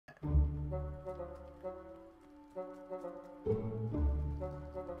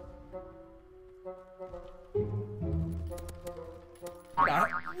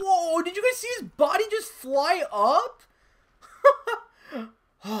Whoa, did you guys see his body just fly up?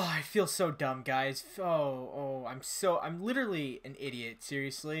 Oh, I feel so dumb, guys. I'm literally an idiot.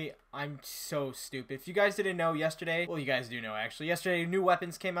 Seriously, I'm so stupid. If you guys didn't know yesterday, well, you guys do know actually. Yesterday, new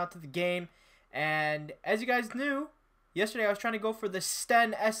weapons came out to the game, and as you guys knew, yesterday I was trying to go for the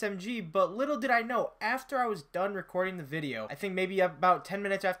STEN SMG, but little did I know, after I was done recording the video, I think maybe about 10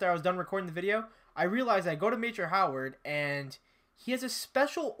 minutes after I was done recording the video, I realized I go to Major Howard, and he has a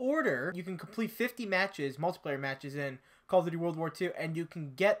special order. You can complete 50 matches, multiplayer matches in Call of Duty World War II, and you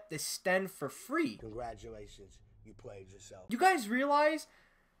can get the STEN for free. Congratulations, you played yourself. You guys realize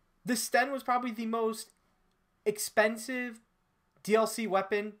the STEN was probably the most expensive DLC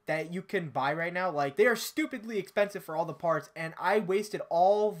weapon that you can buy right now? Like, they are stupidly expensive for all the parts, and I wasted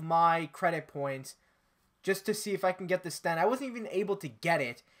all of my credit points just to see if I can get the STEN. I wasn't even able to get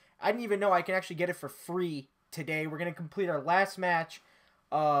it. I didn't even know I can actually get it for free today. We're going to complete our last match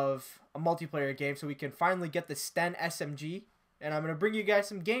of a multiplayer game so we can finally get the STEN SMG, and I'm going to bring you guys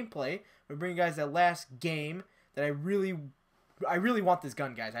some gameplay. I'm going to bring you guys that last game that I really want this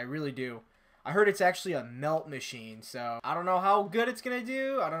gun, guys. I really do. I heard it's actually a melt machine, so I don't know how good it's going to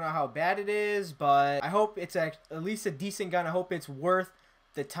do. I don't know how bad it is, but I hope it's at least a decent gun. I hope it's worth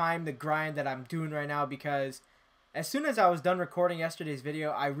the time, the grind that I'm doing right now, because as soon as I was done recording yesterday's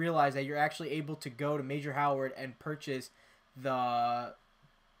video, I realized that you're actually able to go to Major Howard and purchase the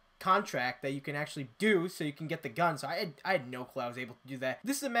contract that you can actually do so you can get the gun. So I had no clue I was able to do that.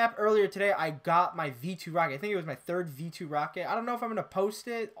 This is a map earlier today. I got my V2 rocket. I think it was my third V2 rocket. I don't know if I'm going to post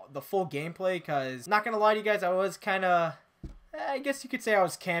it, the full gameplay, because not going to lie to you guys, I was kind of, I guess you could say I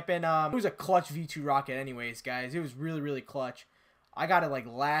was camping. It was a clutch V2 rocket anyways, guys. It was really clutch. I got it like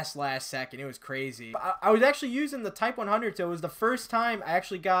last second. It was crazy. I was actually using the Type 100, so it was the first time I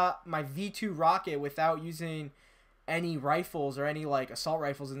actually got my V2 rocket without using any rifles or any like assault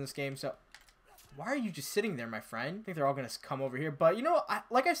rifles in this game. So why are you just sitting there, my friend? I think they're all gonna come over here. But you know,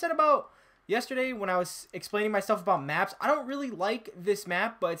 like I said about yesterday when I was explaining myself about maps, I don't really like this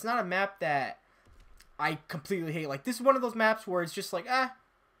map, but it's not a map that I completely hate. Like, this is one of those maps where it's just like,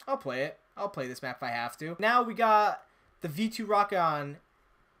 I'll play it. I'll play this map if I have to. Now we got the V2 rocket on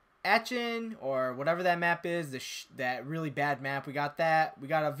Atchin, or whatever that map is, that really bad map. We got that. We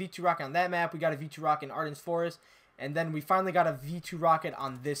got a V2 rocket on that map. We got a V2 rocket in Arden's Forest. And then we finally got a V2 rocket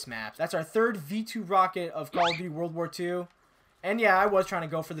on this map. That's our third V2 rocket of Call of Duty World War II. And yeah, I was trying to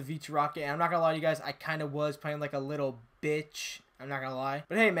go for the V2 rocket. And I'm not going to lie to you guys, I kind of was playing like a little bitch. I'm not going to lie.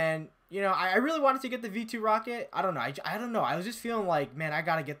 But hey, man, you know, I really wanted to get the V2 rocket. I don't know. I don't know. I was just feeling like, man, I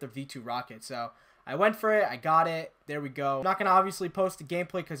got to get the V2 rocket. So I went for it. I got it. There we go. I'm not going to obviously post the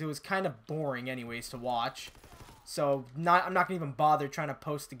gameplay because it was kind of boring anyways to watch. So I'm not going to even bother trying to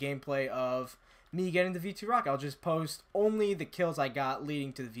post the gameplay of me getting the V2 rocket. I'll just post only the kills I got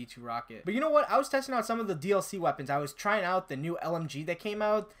leading to the V2 rocket. But you know what? I was testing out some of the DLC weapons. I was trying out the new LMG that came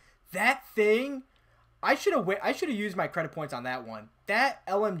out. That thing, I should have used my credit points on that one. That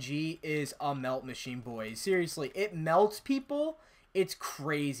LMG is a melt machine, boys. Seriously, it melts people. It's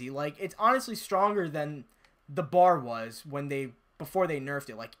crazy. Like, it's honestly stronger than the bar was before they nerfed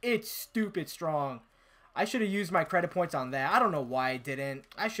it. Like, it's stupid strong. I should have used my credit points on that. I don't know why I didn't.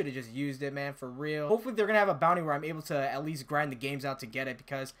 I should have just used it, man, for real. Hopefully they're going to have a bounty where I'm able to at least grind the games out to get it,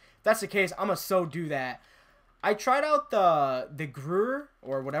 because if that's the case, I'm going to so do that. I tried out the Gruer,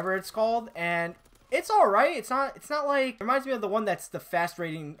 or whatever it's called, and it's alright. It's not like, it reminds me of the one that's the fast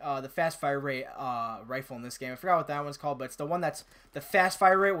fire rate rifle in this game. I forgot what that one's called, but it's the one that's the fast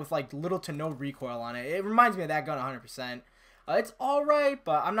fire rate with like little to no recoil on it. It reminds me of that gun 100%. It's alright,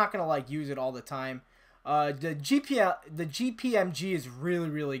 but I'm not going to like use it all the time. The GPMG is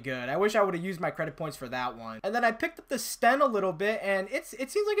really good. I wish I would have used my credit points for that one. And then I picked up the STEN a little bit, and it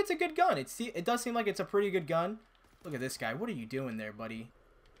seems like it's a good gun. It does seem like it's a pretty good gun. Look at this guy. What are you doing there, buddy?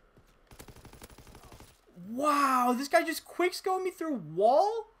 Wow, this guy just quickscoped me through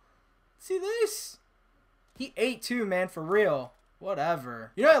wall? See this? He ate too, man, for real.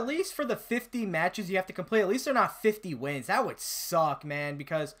 Whatever. You know, at least for the 50 matches you have to complete, at least they're not 50 wins. That would suck, man,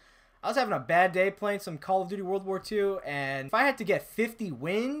 because I was having a bad day playing some Call of Duty World War II, and if I had to get 50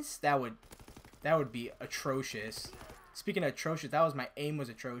 wins, that would be atrocious. Speaking of atrocious, my aim was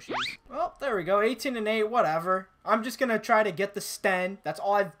atrocious. Well, there we go. 18-8, whatever. I'm just gonna try to get the STEN.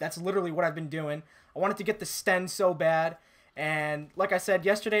 That's literally what I've been doing. I wanted to get the STEN so bad, and like I said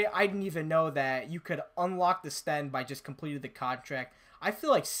yesterday, I didn't even know that you could unlock the STEN by just completing the contract. I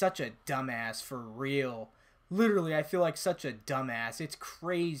feel like such a dumbass, for real. Literally, I feel like such a dumbass. It's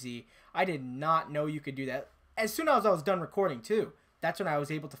crazy. I did not know you could do that. As soon as I was done recording, too, that's when I was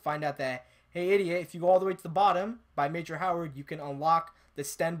able to find out that, Hey, idiot, if you go all the way to the bottom, by Major Howard, you can unlock the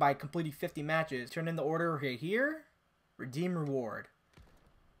STEN by completing 50 matches. Turn in the order right here. Redeem reward.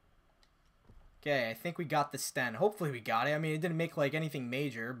 Okay, I think we got the STEN. Hopefully we got it. I mean, it didn't make, like, anything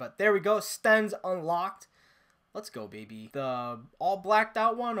major, but there we go. STEN's unlocked. Let's go, baby. The all blacked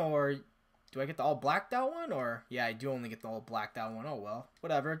out one, or do I get the all blacked out one? Or, yeah, I do only get the all blacked out one. Oh, well.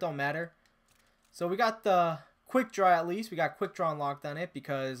 Whatever, it don't matter. So we got the quick draw at least. We got quick draw unlocked on it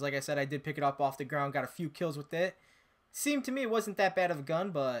because, like I said, I did pick it up off the ground. Got a few kills with it. Seemed to me it wasn't that bad of a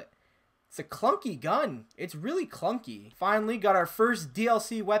gun, but it's a clunky gun. It's really clunky. Finally, got our first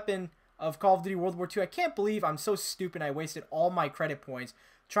DLC weapon of Call of Duty World War II. I can't believe I'm so stupid I wasted all my credit points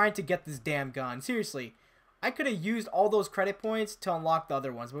trying to get this damn gun. Seriously, I could have used all those credit points to unlock the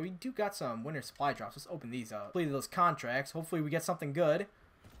other ones, but we do got some winter supply drops. Let's open these up. Completed those contracts. Hopefully we get something good.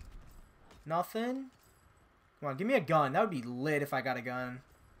 Nothing. Come on, give me a gun. That would be lit if I got a gun.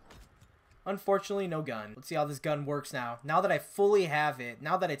 Unfortunately, no gun. Let's see how this gun works now. Now that I fully have it,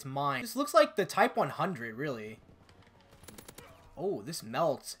 now that it's mine. This looks like the Type 100, really. Oh, this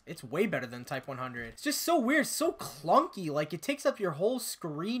melts. It's way better than Type 100. It's just so weird, so clunky. Like, it takes up your whole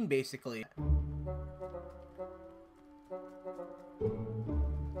screen, basically.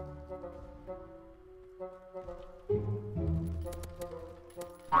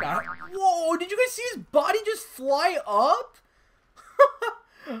 Whoa, did you guys see his body just fly up?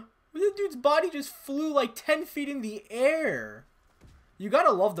 This dude's body just flew like 10 feet in the air. You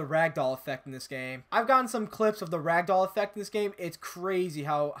gotta love the ragdoll effect in this game. I've gotten some clips of the ragdoll effect in this game. It's crazy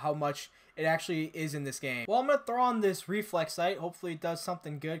how much it actually is in this game. Well, I'm gonna throw on this reflex sight. Hopefully it does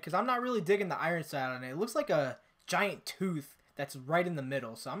something good, because I'm not really digging the iron sight on it. It looks like a giant tooth that's right in the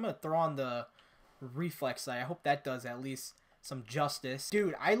middle. So I'm gonna throw on the reflex sight. I hope that does at least some justice.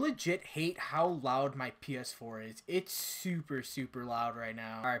 Dude, I legit hate how loud my PS4 is. It's super, super loud right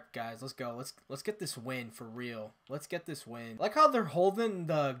now. Alright, guys, let's go. Let's get this win for real. Let's get this win. I like how they're holding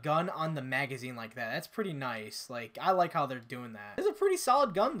the gun on the magazine like that. That's pretty nice. Like, I like how they're doing that. It's a pretty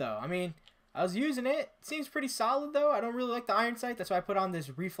solid gun, though. I mean, I was using it. It seems pretty solid, though. I don't really like the iron sight. That's why I put on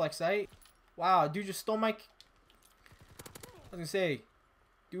this reflex sight. Wow, dude just stole my... I was gonna say,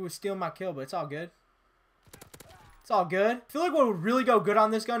 dude was stealing my kill, but it's all good. It's all good. I feel like what would really go good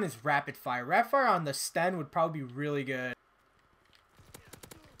on this gun is rapid fire. Rapid fire on the STEN would probably be really good.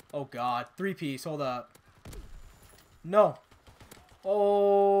 Oh god. 3-piece. Hold up. No.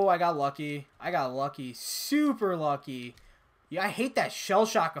 Oh, I got lucky. I got lucky. Super lucky. Yeah, I hate that shell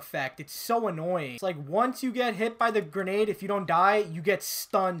shock effect. It's so annoying. It's like once you get hit by the grenade, if you don't die, you get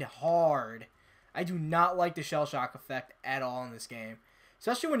stunned hard. I do not like the shell shock effect at all in this game.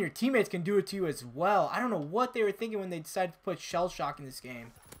 Especially when your teammates can do it to you as well. I don't know what they were thinking when they decided to put shell shock in this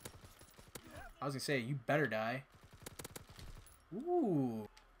game. I was gonna say, you better die. Ooh.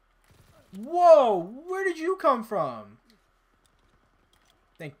 Whoa! Where did you come from?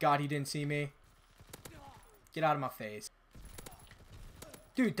 Thank God he didn't see me. Get out of my face.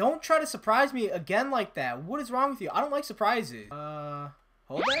 Dude, don't try to surprise me again like that. What is wrong with you? I don't like surprises.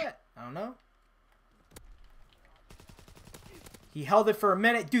 Hold that? I don't know. He held it for a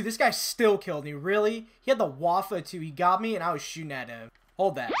minute. Dude, this guy still killed me. Really? He had the Waffa too. He got me and I was shooting at him.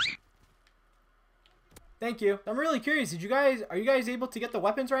 Hold that. Thank you. I'm really curious. Are you guys able to get the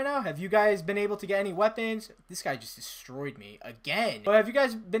weapons right now? Have you guys been able to get any weapons? This guy just destroyed me again. But have you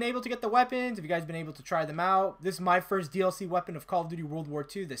guys been able to get the weapons? Have you guys been able to try them out? This is my first DLC weapon of Call of Duty World War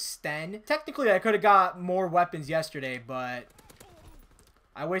II, the STEN. Technically, I could have got more weapons yesterday, but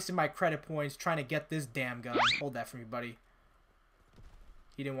I wasted my credit points trying to get this damn gun. Hold that for me, buddy.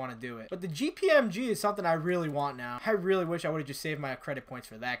 He didn't want to do it. But the GPMG is something I really want now. I really wish I would have just saved my credit points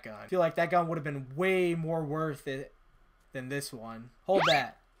for that gun. I feel like that gun would have been way more worth it than this one. Hold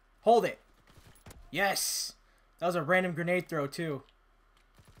that. Hold it. Yes. That was a random grenade throw too.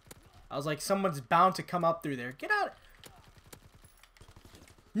 I was like, someone's bound to come up through there. Get out.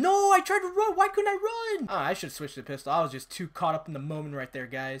 No, I tried to run. Why couldn't I run? Oh, I should have switched to the pistol. I was just too caught up in the moment right there,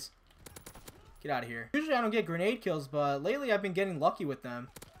 guys. Get out of here. Usually I don't get grenade kills, but lately I've been getting lucky with them.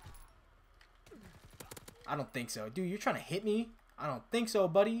 I don't think so. Dude, you're trying to hit me? I don't think so,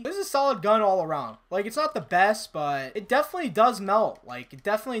 buddy. This is a solid gun all around. Like, it's not the best, but it definitely does melt. Like, it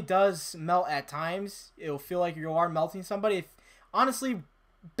definitely does melt at times. It'll feel like you are melting somebody. If, honestly,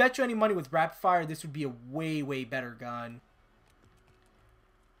 bet you any money with rapid fire, this would be a way, way better gun.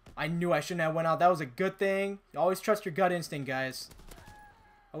 I knew I shouldn't have went out. That was a good thing. You always trust your gut instinct, guys.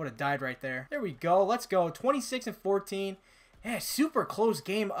 I would have died right there. There we go. Let's go. 26 and 14. Yeah, super close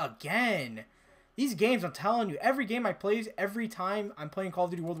game again. These games, I'm telling you, every game I play, every time I'm playing Call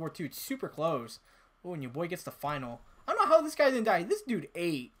of Duty World War II, it's super close. Oh, and your boy gets the final. I don't know how this guy didn't die. This dude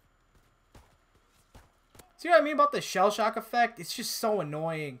ate. See what I mean about the shell shock effect? It's just so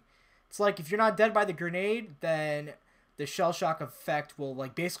annoying. It's like if you're not dead by the grenade, then the shell shock effect will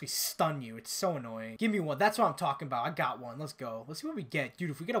like basically stun you. It's so annoying. Give me one. That's what I'm talking about. I got one. Let's go. Let's see what we get. Dude,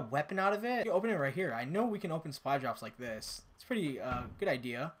 if we get a weapon out of it, we can open it right here. I know we can open supply drops like this. It's pretty good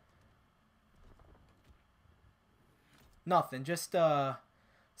idea. Nothing. Just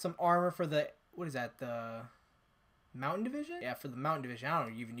some armor for the, what is that? The Mountain Division? Yeah, for the Mountain Division. I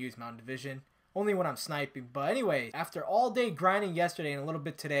don't even use Mountain Division. Only when I'm sniping. But anyway, after all day grinding yesterday and a little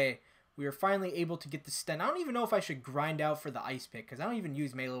bit today, we were finally able to get the STEN. I don't even know if I should grind out for the ice pick because I don't even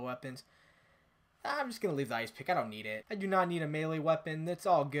use melee weapons. I'm just going to leave the ice pick. I don't need it. I do not need a melee weapon. It's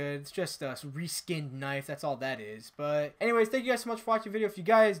all good. It's just a reskinned knife. That's all that is. But anyways, thank you guys so much for watching the video. If you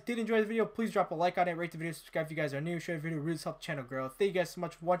guys did enjoy the video, please drop a like on it. Rate the video. Subscribe if you guys are new. Share the video. It really helps the channel grow. Thank you guys so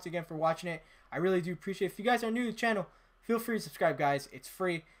much once again for watching it. I really do appreciate it. If you guys are new to the channel, feel free to subscribe, guys. It's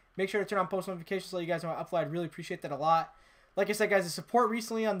free. Make sure to turn on post notifications so you guys know when I upload. I'd really appreciate that a lot. Like I said, guys, the support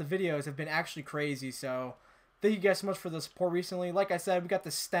recently on the videos have been actually crazy. So thank you guys so much for the support recently. Like I said, we got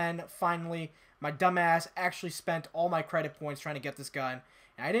the STEN finally. My dumbass actually spent all my credit points trying to get this gun.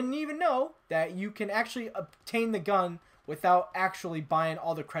 And I didn't even know that you can actually obtain the gun without actually buying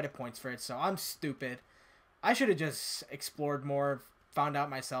all the credit points for it. So I'm stupid. I should have just explored more, found out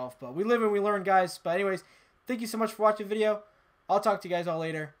myself. But we live and we learn, guys. But anyways, thank you so much for watching the video. I'll talk to you guys all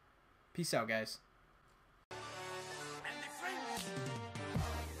later. Peace out, guys.